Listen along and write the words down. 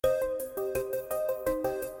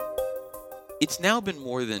It's now been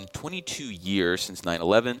more than 22 years since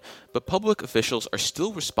 9/11, but public officials are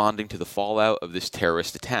still responding to the fallout of this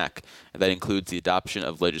terrorist attack. And that includes the adoption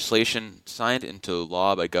of legislation signed into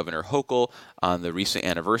law by Governor Hochul on the recent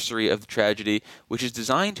anniversary of the tragedy, which is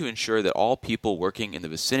designed to ensure that all people working in the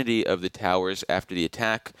vicinity of the towers after the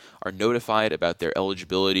attack are notified about their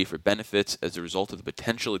eligibility for benefits as a result of the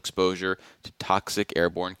potential exposure to toxic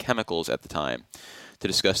airborne chemicals at the time. To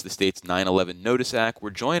discuss the state's 9/11 Notice Act, we're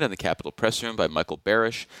joined on the Capitol Press Room by Michael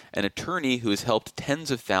Barasch, an attorney who has helped tens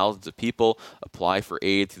of thousands of people apply for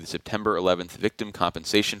aid through the September 11th Victim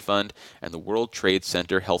Compensation Fund and the World Trade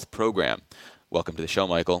Center Health Program. Welcome to the show,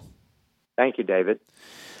 Michael. Thank you, David.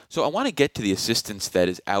 So I want to get to the assistance that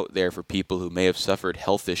is out there for people who may have suffered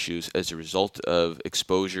health issues as a result of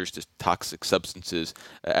exposures to toxic substances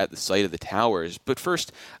at the site of the towers. But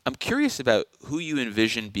first, I'm curious about who you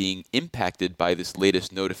envision being impacted by this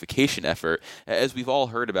latest notification effort, as we've all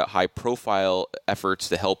heard about high-profile efforts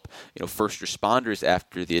to help first responders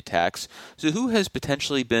after the attacks. So who has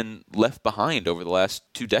potentially been left behind over the last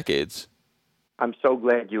 2 decades? I'm so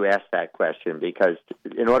glad you asked that question because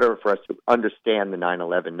in order for us to understand the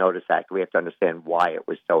 9/11 Notice Act, we have to understand why it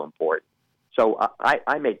was so important. So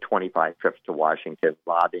I made 25 trips to Washington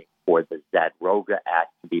lobbying for the Zadroga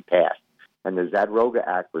Act to be passed. And the Zadroga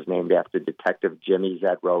Act was named after Detective Jimmy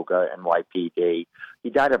Zadroga, NYPD. He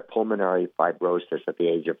died of pulmonary fibrosis at the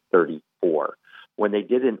age of 34. When they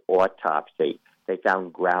did an autopsy, they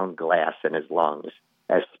found ground glass in his lungs.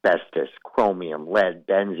 Asbestos, chromium, lead,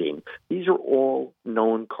 benzene. These are all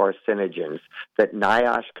known carcinogens that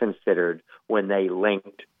NIOSH considered when they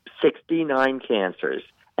linked 69 cancers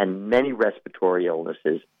and many respiratory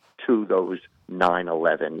illnesses to those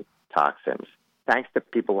 9/11 toxins. Thanks to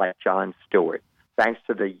people like Jon Stewart, thanks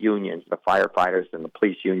to the unions, the firefighters and the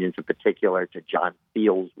police unions in particular, to John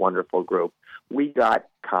Field's wonderful group, we got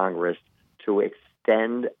Congress to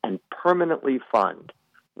extend and permanently fund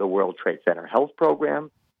the World Trade Center Health Program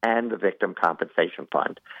and the Victim Compensation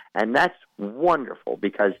Fund. And that's wonderful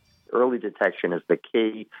because early detection is the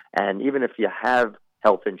key. And even if you have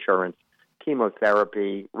health insurance,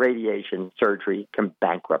 chemotherapy, radiation, surgery can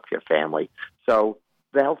bankrupt your family. So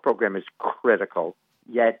the health program is critical.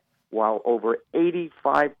 Yet, while over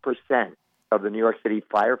 85% of the New York City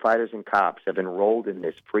firefighters and cops have enrolled in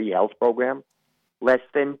this free health program, less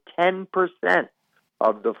than 10%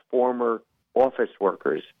 of the former office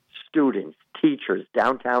workers, students, teachers,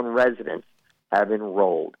 downtown residents have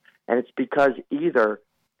enrolled. And it's because either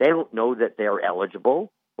they don't know that they're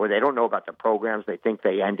eligible, or they don't know about the programs they think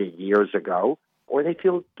they ended years ago, or they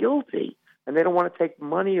feel guilty and they don't want to take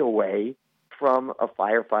money away from a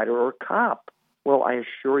firefighter or a cop. Well, I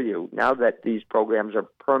assure you, now that these programs are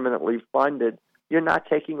permanently funded, you're not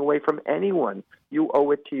taking away from anyone. You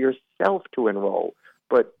owe it to yourself to enroll.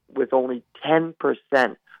 But with only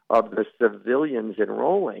 10% of the civilians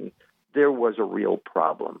enrolling, there was a real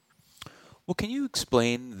problem. Well, can you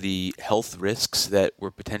explain the health risks that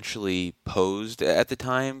were potentially posed at the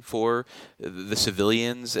time for the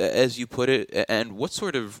civilians, as you put it, and what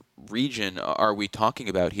sort of region are we talking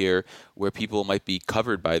about here where people might be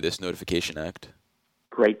covered by this Notification Act?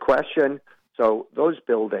 Great question. So those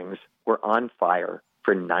buildings were on fire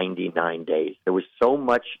for 99 days. There was so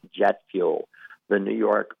much jet fuel. The New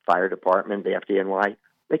York Fire Department, the FDNY,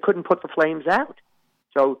 they couldn't put the flames out.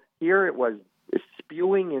 So here it was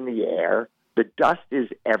spewing in the air. The dust is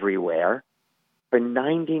everywhere. For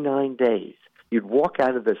 99 days, you'd walk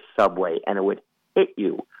out of the subway and it would hit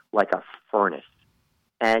you like a furnace.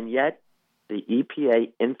 And yet, the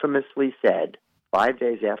EPA infamously said 5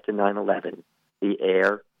 days after 9/11, the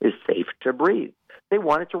air is safe to breathe. They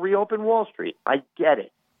wanted to reopen Wall Street. I get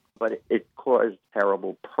it. But it caused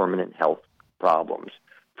terrible permanent health problems.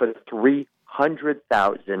 For the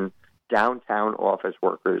 300,000 downtown office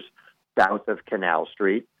workers south of Canal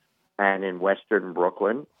Street and in western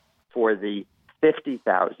Brooklyn, for the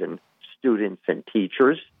 50,000 students and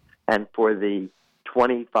teachers, and for the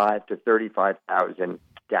 25 to 35,000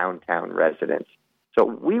 downtown residents. So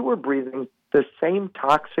we were breathing the same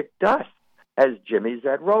toxic dust as Jimmy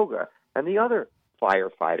Zadroga and the other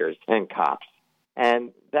firefighters and cops.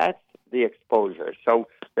 And that's the exposure. So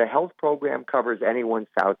the health program covers anyone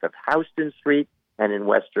south of Houston Street and in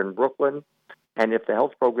western Brooklyn. And if the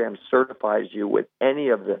health program certifies you with any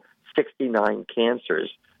of the 69 cancers,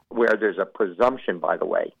 where there's a presumption, by the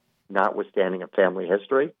way, notwithstanding a family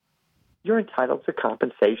history, you're entitled to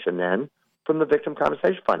compensation then from the Victim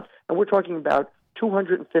Compensation Fund. And we're talking about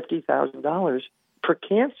 $250,000 for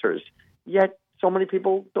cancers. Yet so many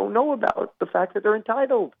people don't know about the fact that they're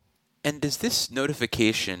entitled. And does this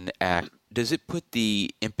Notification Act does it put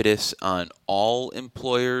the impetus on all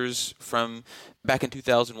employers from back in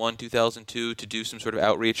 2001, 2002 to do some sort of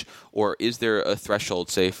outreach, or is there a threshold,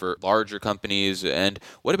 say, for larger companies? And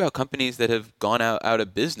what about companies that have gone out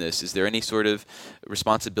of business? Is there any sort of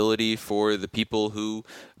responsibility for the people who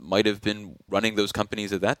might have been running those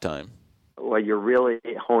companies at that time? Well, you're really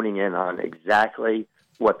honing in on exactly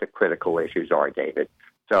what the critical issues are, David.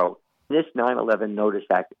 So this 9/11 Notice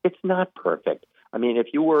Act, it's not perfect. I mean, if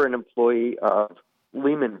you were an employee of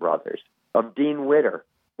Lehman Brothers, of Dean Witter,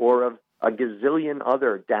 or of a gazillion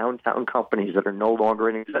other downtown companies that are no longer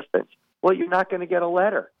in existence, well, you're not going to get a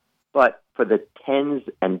letter. But for the tens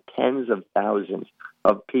and tens of thousands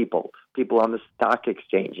of people on the stock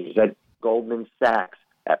exchanges, at Goldman Sachs,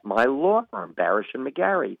 at my law firm, Barasch and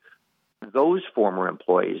McGarry, those former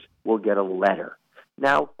employees will get a letter.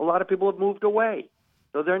 Now, a lot of people have moved away,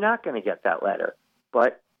 so they're not going to get that letter.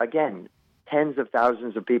 But again, tens of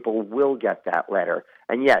thousands of people will get that letter.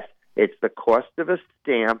 And yes, it's the cost of a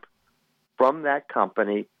stamp from that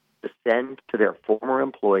company to send to their former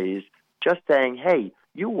employees just saying, hey,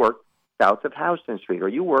 you worked south of Houston Street or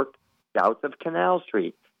you worked south of Canal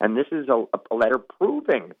Street. And this is a letter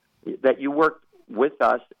proving that you worked with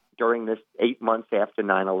us during this 8 months after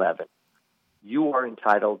 9/11. You are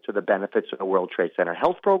entitled to the benefits of the World Trade Center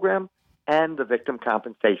Health Program and the Victim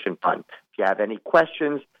Compensation Fund. If you have any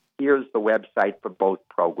questions, here's the website for both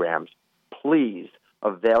programs. Please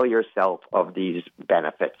avail yourself of these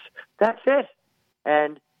benefits. That's it.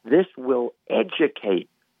 And this will educate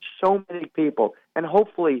so many people. And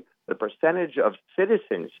hopefully the percentage of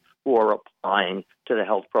citizens who are applying to the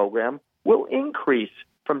health program will increase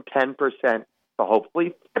from 10% to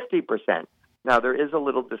hopefully 50%. Now, there is a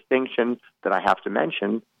little distinction that I have to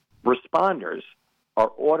mention. Responders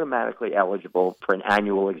are automatically eligible for an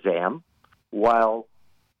annual exam, while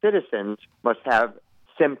citizens must have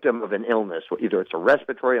symptom of an illness. Either it's a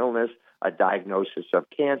respiratory illness, a diagnosis of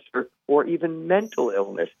cancer, or even mental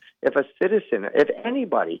illness. If a citizen, if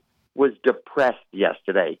anybody was depressed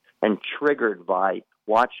yesterday and triggered by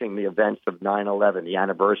watching the events of 9/11, the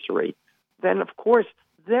anniversary, then, of course,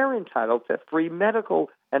 they're entitled to free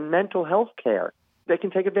medical and mental health care. They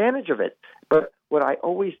can take advantage of it. But what I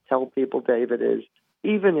always tell people, David, is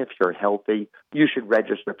even if you're healthy, you should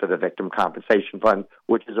register for the Victim Compensation Fund,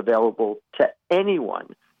 which is available to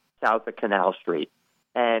anyone south of Canal Street.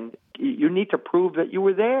 And you need to prove that you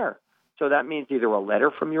were there. So that means either a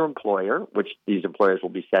letter from your employer, which these employers will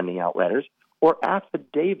be sending out letters, or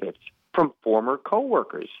affidavits from former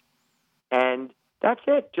coworkers. And that's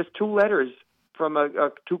it. Just 2 letters from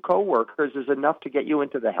 2 coworkers is enough to get you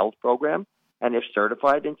into the health program and, if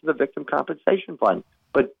certified, into the Victim Compensation Fund.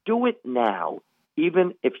 But do it now,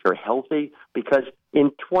 even if you're healthy, because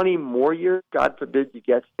in 20 more years, God forbid you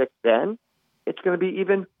get sick then, it's going to be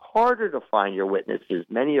even harder to find your witnesses,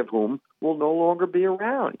 many of whom will no longer be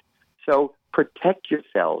around. So protect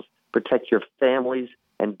yourselves, protect your families,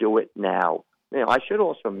 and do it now. I should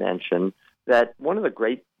also mention that one of the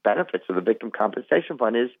great benefits of the Victim Compensation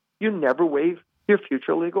Fund is you never waive your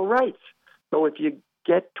future legal rights. So if you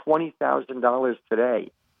get $20,000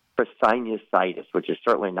 today for sinusitis, which is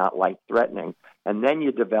certainly not life-threatening, and then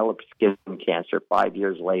you develop skin cancer 5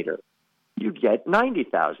 years later, you get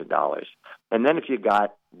 $90,000. And then if you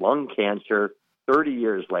got lung cancer 30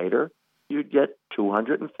 years later, you'd get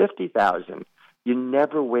 $250,000. You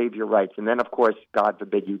never waive your rights. And then, of course, God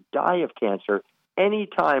forbid you die of cancer any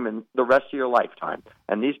time in the rest of your lifetime.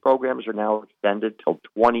 And these programs are now extended till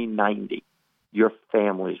 2090. Your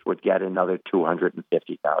families would get another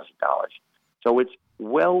 $250,000. So it's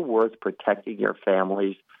well worth protecting your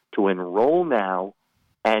families to enroll now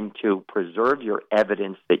and to preserve your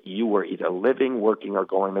evidence that you were either living, working, or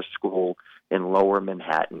going to school in Lower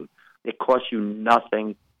Manhattan. It costs you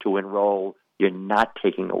nothing to enroll. You're not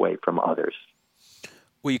taking away from others.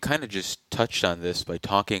 Well, you kind of just touched on this by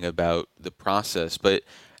talking about the process, but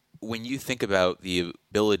when you think about the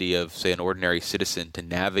ability of, say, an ordinary citizen to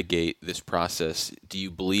navigate this process, do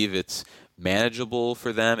you believe it's manageable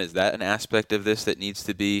for them? Is that an aspect of this that needs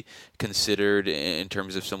to be considered in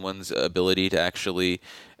terms of someone's ability to actually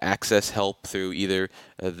access help through either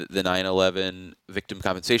the 9/11 Victim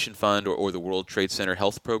Compensation Fund or the World Trade Center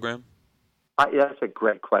Health Program? That's a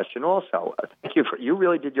great question also. Thank you. You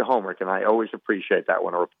really did your homework, and I always appreciate that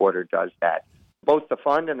when a reporter does that. Both the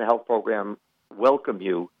fund and the health program welcome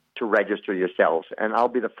you to register yourselves, and I'll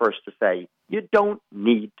be the first to say you don't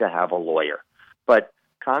need to have a lawyer. But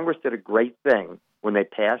Congress did a great thing when they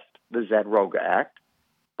passed the Zed-Roga Act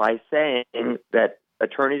by saying that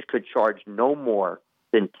attorneys could charge no more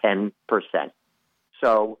than 10%.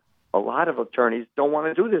 So a lot of attorneys don't want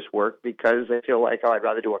to do this work because they feel like, oh, I'd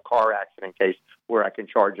rather do a car accident case where I can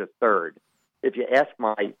charge a third. If you ask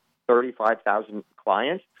my 35,000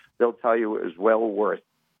 clients, they'll tell you it was well worth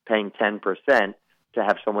paying 10% to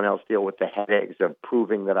have someone else deal with the headaches of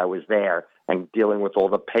proving that I was there and dealing with all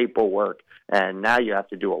the paperwork. And now you have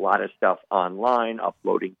to do a lot of stuff online,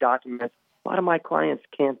 uploading documents. A lot of my clients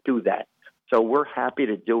can't do that. So we're happy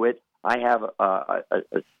to do it. I have a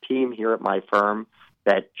team here at my firm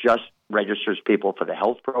that just registers people for the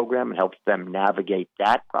health program and helps them navigate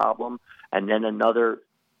that problem. And then another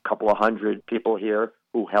couple of hundred people here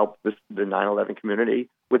who help the 9/11 community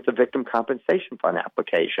with the victim compensation fund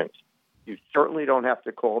applications. You certainly don't have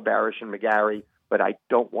to call Barasch and McGarry, but I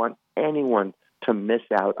don't want anyone to miss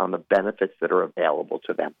out on the benefits that are available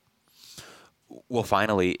to them. Well,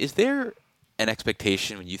 finally, is there an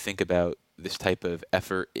expectation when you think about this type of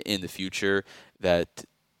effort in the future that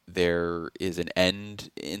there is an end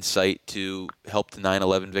in sight to help the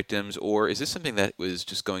 9/11 victims, or is this something that was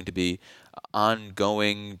just going to be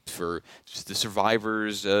ongoing for just the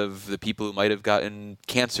survivors of the people who might have gotten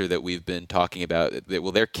cancer that we've been talking about? That,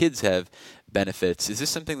 well, their kids have benefits. Is this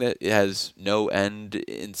something that has no end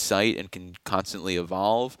in sight and can constantly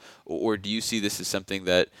evolve, or do you see this as something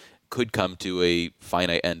that could come to a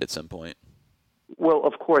finite end at some point? Well,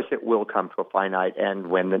 of course, it will come to a finite end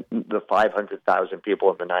when the 500,000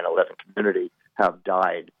 people in the 9/11 community have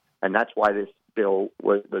died. And that's why this bill,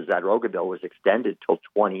 the Zadroga bill, was extended till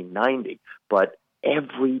 2090. But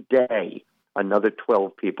every day, another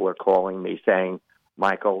 12 people are calling me saying,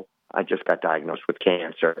 Michael, I just got diagnosed with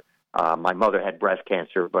cancer. My mother had breast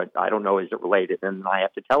cancer, but I don't know, is it related? And I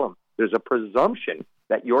have to tell them, there's a presumption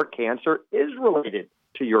that your cancer is related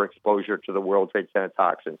to your exposure to the World Trade Center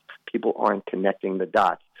toxins. People aren't connecting the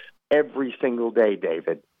dots. Every single day,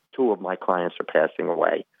 David, 2 of my clients are passing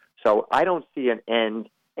away. So I don't see an end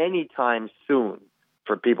anytime soon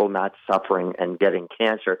for people not suffering and getting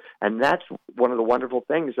cancer. And that's one of the wonderful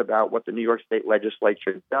things about what the New York State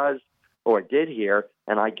Legislature does or did here.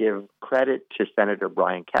 And I give credit to Senator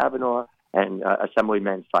Brian Kavanaugh and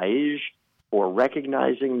Assemblyman Saij for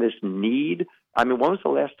recognizing this need. I mean, when was the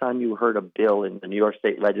last time you heard a bill in the New York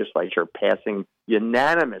State Legislature passing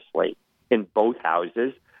unanimously in both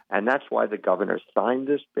houses? And that's why the governor signed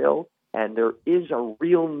this bill. And there is a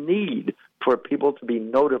real need for people to be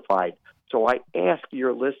notified. So I ask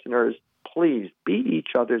your listeners, please be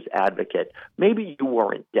each other's advocate. Maybe you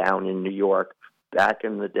weren't down in New York back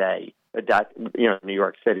in the day, New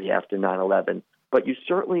York City after 9/11, but you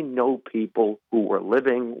certainly know people who were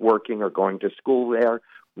living, working, or going to school there.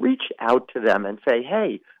 Reach out to them and say,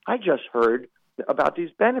 hey, I just heard about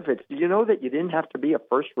these benefits. Do you know that you didn't have to be a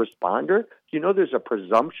first responder? Do you know there's a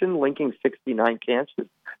presumption linking 69 cancers?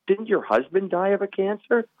 Didn't your husband die of a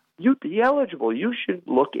cancer? You'd be eligible. You should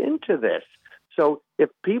look into this. So if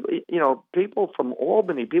people from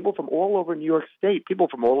Albany, people from all over New York State, people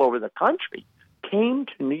from all over the country came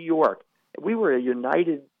to New York, we were a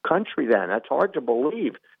united country then. That's hard to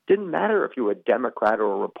believe. Didn't matter if you were a Democrat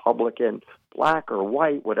or a Republican, black or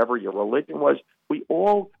white, whatever your religion was. We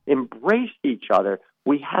all embraced each other.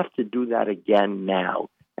 We have to do that again now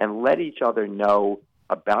and let each other know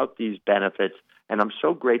about these benefits. And I'm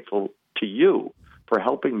so grateful to you for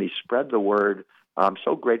helping me spread the word. I'm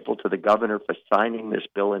so grateful to the governor for signing this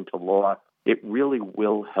bill into law. It really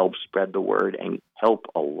will help spread the word and help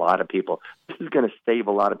a lot of people. This is going to save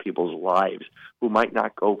a lot of people's lives who might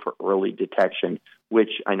not go for early detection, which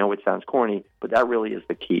I know it sounds corny, but that really is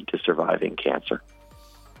the key to surviving cancer.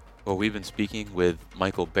 Well, we've been speaking with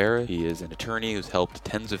Michael Barasch. He is an attorney who's helped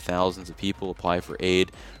tens of thousands of people apply for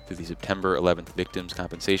aid through the September 11th Victims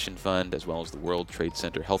Compensation Fund, as well as the World Trade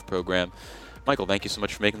Center Health Program. Michael, thank you so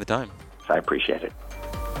much for making the time. I appreciate it.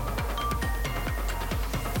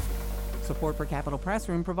 Support for Capital Press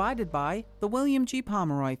Room provided by the William G.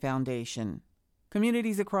 Pomeroy Foundation.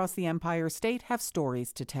 Communities across the Empire State have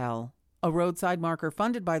stories to tell. A roadside marker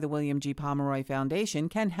funded by the William G. Pomeroy Foundation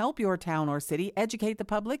can help your town or city educate the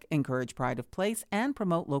public, encourage pride of place, and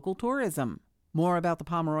promote local tourism. More about the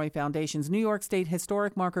Pomeroy Foundation's New York State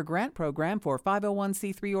Historic Marker Grant Program for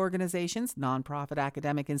 501c3 organizations, nonprofit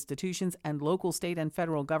academic institutions, and local, state, and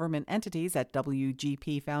federal government entities at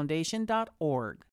wgpfoundation.org.